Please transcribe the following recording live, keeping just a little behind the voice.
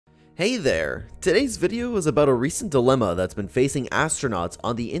Hey there! Today's video is about a recent dilemma that's been facing astronauts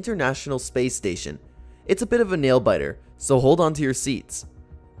on the International Space Station. It's a bit of a nail-biter, so hold on to your seats.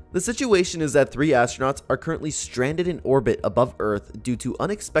 The situation is that 3 astronauts are currently stranded in orbit above Earth due to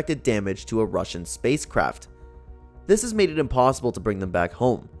unexpected damage to a Russian spacecraft. This has made it impossible to bring them back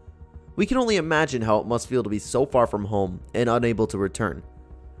home. We can only imagine how it must feel to be so far from home and unable to return.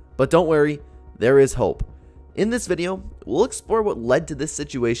 But don't worry, there is hope. In this video, we'll explore what led to this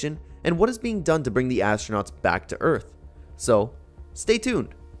situation and what is being done to bring the astronauts back to Earth. So, stay tuned.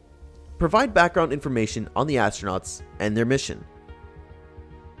 Provide background information on the astronauts and their mission.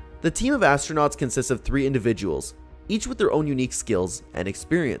 The team of astronauts consists of 3 individuals, each with their own unique skills and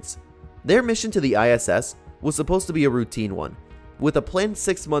experience. Their mission to the ISS was supposed to be a routine one, with a planned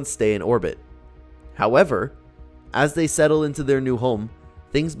 6-month stay in orbit. However, as they settled into their new home,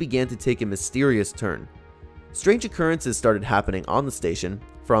 things began to take a mysterious turn. Strange occurrences started happening on the station,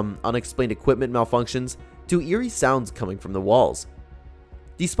 from unexplained equipment malfunctions to eerie sounds coming from the walls.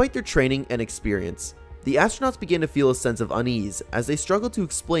 Despite their training and experience, the astronauts began to feel a sense of unease as they struggled to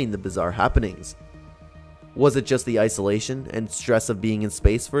explain the bizarre happenings. Was it just the isolation and stress of being in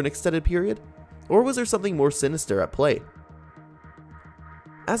space for an extended period? Or was there something more sinister at play?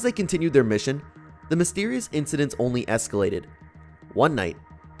 As they continued their mission, the mysterious incidents only escalated. One night,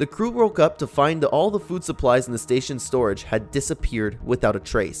 the crew woke up to find that all the food supplies in the station's storage had disappeared without a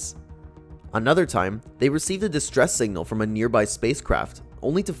trace. Another time, they received a distress signal from a nearby spacecraft,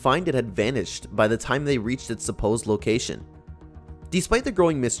 only to find it had vanished by the time they reached its supposed location. Despite the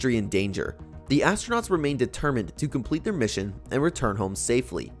growing mystery and danger, the astronauts remained determined to complete their mission and return home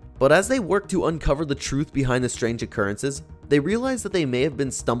safely. But as they worked to uncover the truth behind the strange occurrences, they realized that they may have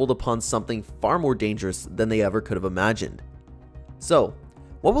been stumbled upon something far more dangerous than they ever could have imagined. So,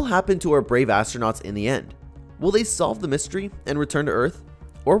 what will happen to our brave astronauts in the end? Will they solve the mystery and return to Earth?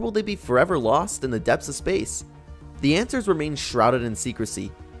 Or will they be forever lost in the depths of space? The answers remain shrouded in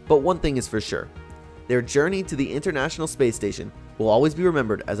secrecy, but one thing is for sure. Their journey to the International Space Station will always be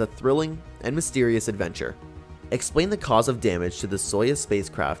remembered as a thrilling and mysterious adventure. Explain the cause of damage to the Soyuz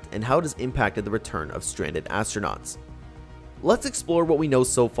spacecraft and how it has impacted the return of stranded astronauts. Let's explore what we know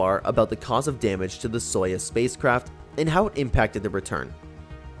so far about the cause of damage to the Soyuz spacecraft and how it impacted the return.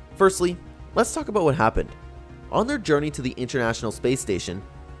 Firstly, let's talk about what happened. On their journey to the International Space Station,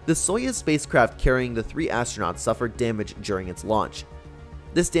 the Soyuz spacecraft carrying the 3 astronauts suffered damage during its launch.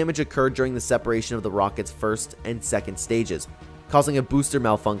 This damage occurred during the separation of the rocket's first and second stages, causing a booster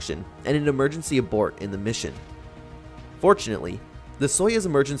malfunction and an emergency abort in the mission. Fortunately, the Soyuz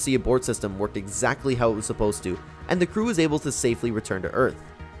emergency abort system worked exactly how it was supposed to, and the crew was able to safely return to Earth.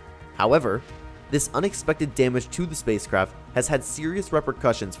 However, this unexpected damage to the spacecraft has had serious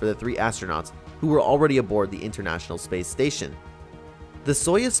repercussions for the 3 astronauts who were already aboard the International Space Station. The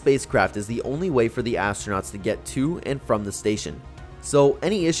Soyuz spacecraft is the only way for the astronauts to get to and from the station, so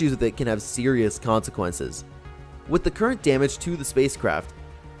any issues with it can have serious consequences. With the current damage to the spacecraft,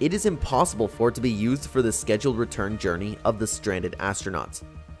 it is impossible for it to be used for the scheduled return journey of the stranded astronauts.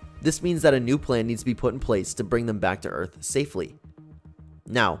 This means that a new plan needs to be put in place to bring them back to Earth safely.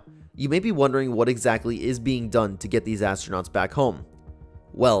 Now, you may be wondering what exactly is being done to get these astronauts back home.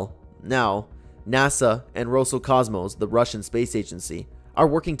 Well, now, NASA and Roscosmos, the Russian space agency, are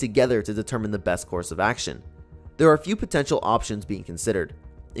working together to determine the best course of action. There are a few potential options being considered,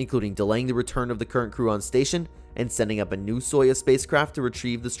 including delaying the return of the current crew on station and sending up a new Soyuz spacecraft to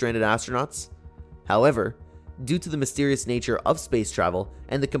retrieve the stranded astronauts. However, due to the mysterious nature of space travel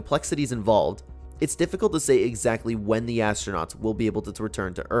and the complexities involved, it's difficult to say exactly when the astronauts will be able to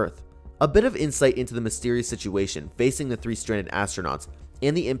return to Earth. A bit of insight into the mysterious situation facing the 3 stranded astronauts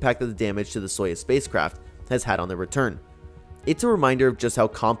and the impact of the damage to the Soyuz spacecraft has had on their return. It's a reminder of just how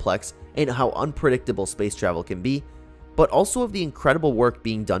complex and how unpredictable space travel can be, but also of the incredible work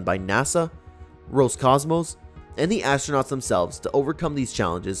being done by NASA, Roscosmos, and the astronauts themselves to overcome these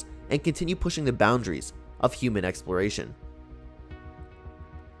challenges and continue pushing the boundaries of human exploration.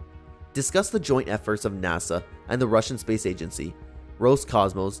 Discuss the joint efforts of NASA and the Russian space agency,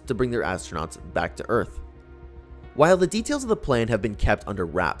 Roscosmos, to bring their astronauts back to Earth. While the details of the plan have been kept under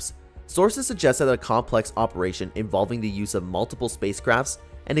wraps, sources suggest that a complex operation involving the use of multiple spacecrafts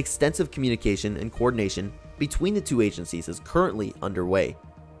and extensive communication and coordination between the 2 agencies is currently underway.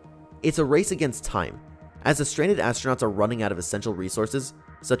 It's a race against time, as the stranded astronauts are running out of essential resources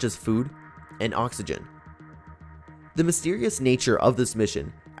such as food and oxygen. The mysterious nature of this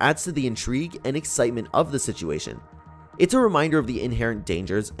mission adds to the intrigue and excitement of the situation. It's a reminder of the inherent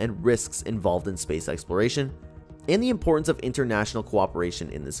dangers and risks involved in space exploration and the importance of international cooperation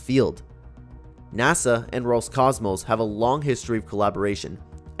in this field. NASA and Roscosmos have a long history of collaboration,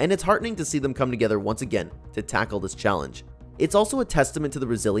 and it's heartening to see them come together once again to tackle this challenge. It's also a testament to the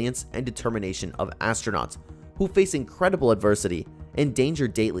resilience and determination of astronauts who face incredible adversity and danger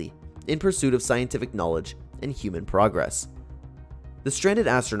daily in pursuit of scientific knowledge and human progress. The stranded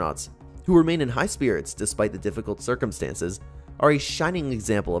astronauts, who remain in high spirits despite the difficult circumstances, are a shining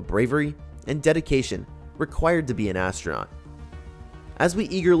example of bravery and dedication required to be an astronaut. As we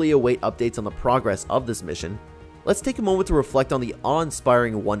eagerly await updates on the progress of this mission, let's take a moment to reflect on the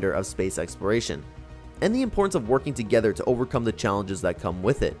awe-inspiring wonder of space exploration and the importance of working together to overcome the challenges that come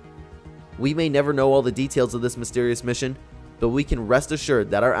with it. We may never know all the details of this mysterious mission, but we can rest assured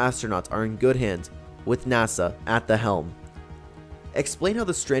that our astronauts are in good hands with NASA at the helm. Explain how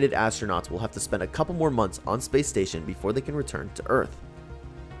the stranded astronauts will have to spend a couple more months on space station before they can return to Earth.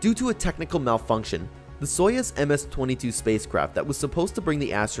 Due to a technical malfunction, the Soyuz MS-22 spacecraft that was supposed to bring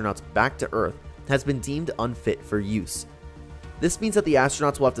the astronauts back to Earth has been deemed unfit for use. This means that the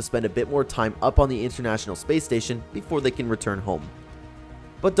astronauts will have to spend a bit more time up on the International Space Station before they can return home.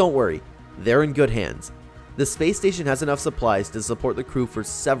 But don't worry, they're in good hands. The space station has enough supplies to support the crew for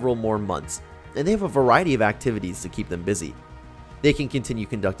several more months, and they have a variety of activities to keep them busy. They can continue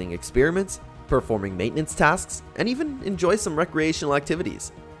conducting experiments, performing maintenance tasks, and even enjoy some recreational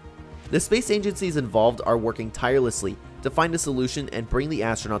activities. The space agencies involved are working tirelessly to find a solution and bring the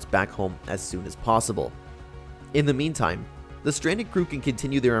astronauts back home as soon as possible. In the meantime, the stranded crew can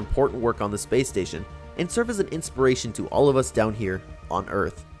continue their important work on the space station and serve as an inspiration to all of us down here on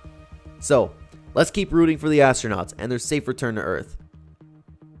Earth. So, let's keep rooting for the astronauts and their safe return to Earth.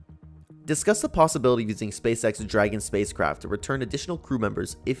 Discuss the possibility of using SpaceX's Dragon spacecraft to return additional crew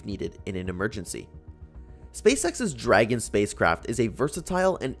members if needed in an emergency. SpaceX's Dragon spacecraft is a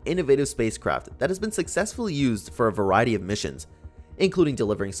versatile and innovative spacecraft that has been successfully used for a variety of missions, including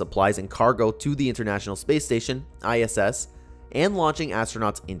delivering supplies and cargo to the International Space Station, ISS, and launching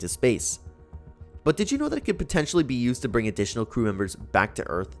astronauts into space. But did you know that it could potentially be used to bring additional crew members back to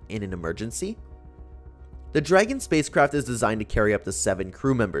Earth in an emergency? The Dragon spacecraft is designed to carry up to 7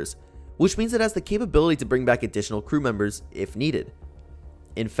 crew members, which means it has the capability to bring back additional crew members if needed.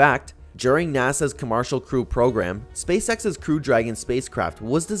 In fact, during NASA's Commercial Crew program, SpaceX's Crew Dragon spacecraft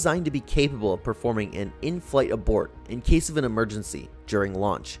was designed to be capable of performing an in-flight abort in case of an emergency during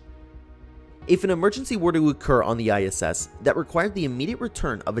launch. If an emergency were to occur on the ISS that required the immediate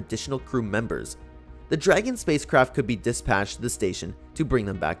return of additional crew members, the Dragon spacecraft could be dispatched to the station to bring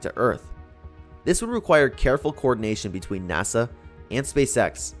them back to Earth. This would require careful coordination between NASA and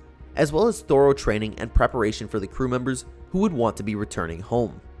SpaceX, as well as thorough training and preparation for the crew members who would want to be returning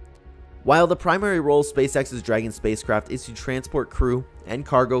home. While the primary role of SpaceX's Dragon spacecraft is to transport crew and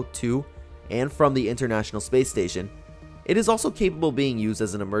cargo to and from the International Space Station, it is also capable of being used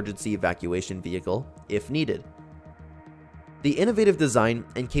as an emergency evacuation vehicle if needed. The innovative design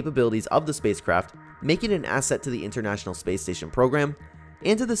and capabilities of the spacecraft make it an asset to the International Space Station program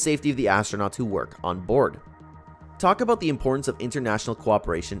and to the safety of the astronauts who work on board. Talk about the importance of international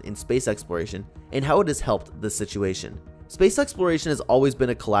cooperation in space exploration and how it has helped the situation. Space exploration has always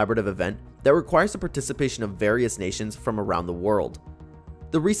been a collaborative event that requires the participation of various nations from around the world.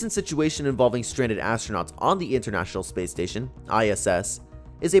 The recent situation involving stranded astronauts on the International Space Station, ISS,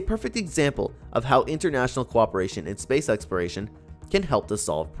 is a perfect example of how international cooperation in space exploration can help to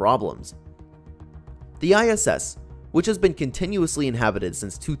solve problems. The ISS, which has been continuously inhabited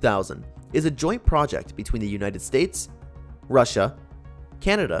since 2000, is a joint project between the United States, Russia,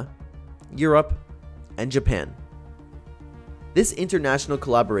 Canada, Europe, and Japan. This international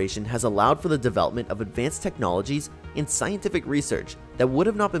collaboration has allowed for the development of advanced technologies and scientific research that would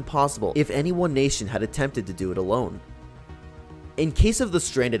have not been possible if any one nation had attempted to do it alone. In case of the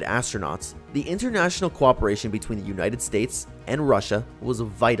stranded astronauts, the international cooperation between the United States and Russia was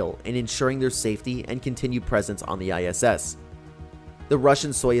vital in ensuring their safety and continued presence on the ISS. The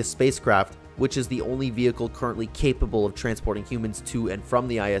Russian Soyuz spacecraft, which is the only vehicle currently capable of transporting humans to and from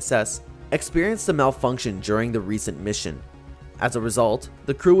the ISS, experienced a malfunction during the recent mission. As a result,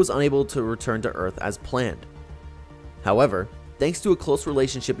 the crew was unable to return to Earth as planned. However, thanks to a close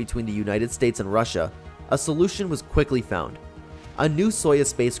relationship between the United States and Russia, a solution was quickly found. A new Soyuz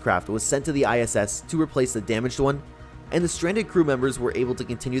spacecraft was sent to the ISS to replace the damaged one, and the stranded crew members were able to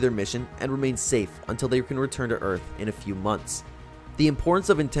continue their mission and remain safe until they can return to Earth in a few months. The importance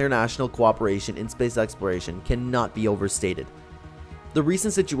of international cooperation in space exploration cannot be overstated. The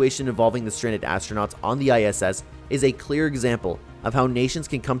recent situation involving the stranded astronauts on the ISS is a clear example of how nations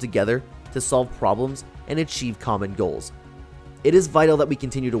can come together to solve problems and achieve common goals. It is vital that we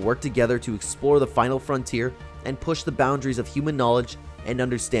continue to work together to explore the final frontier and push the boundaries of human knowledge and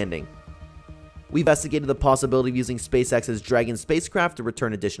understanding. We investigated the possibility of using SpaceX's Dragon spacecraft to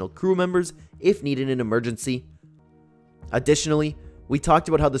return additional crew members if needed in an emergency. Additionally, we talked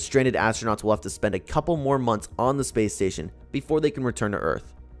about how the stranded astronauts will have to spend a couple more months on the space station before they can return to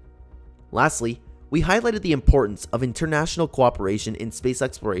Earth. Lastly, we highlighted the importance of international cooperation in space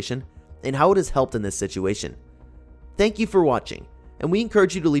exploration and how it has helped in this situation. Thank you for watching, and we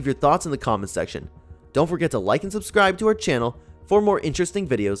encourage you to leave your thoughts in the comments section. Don't forget to like and subscribe to our channel for more interesting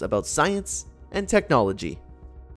videos about science and technology.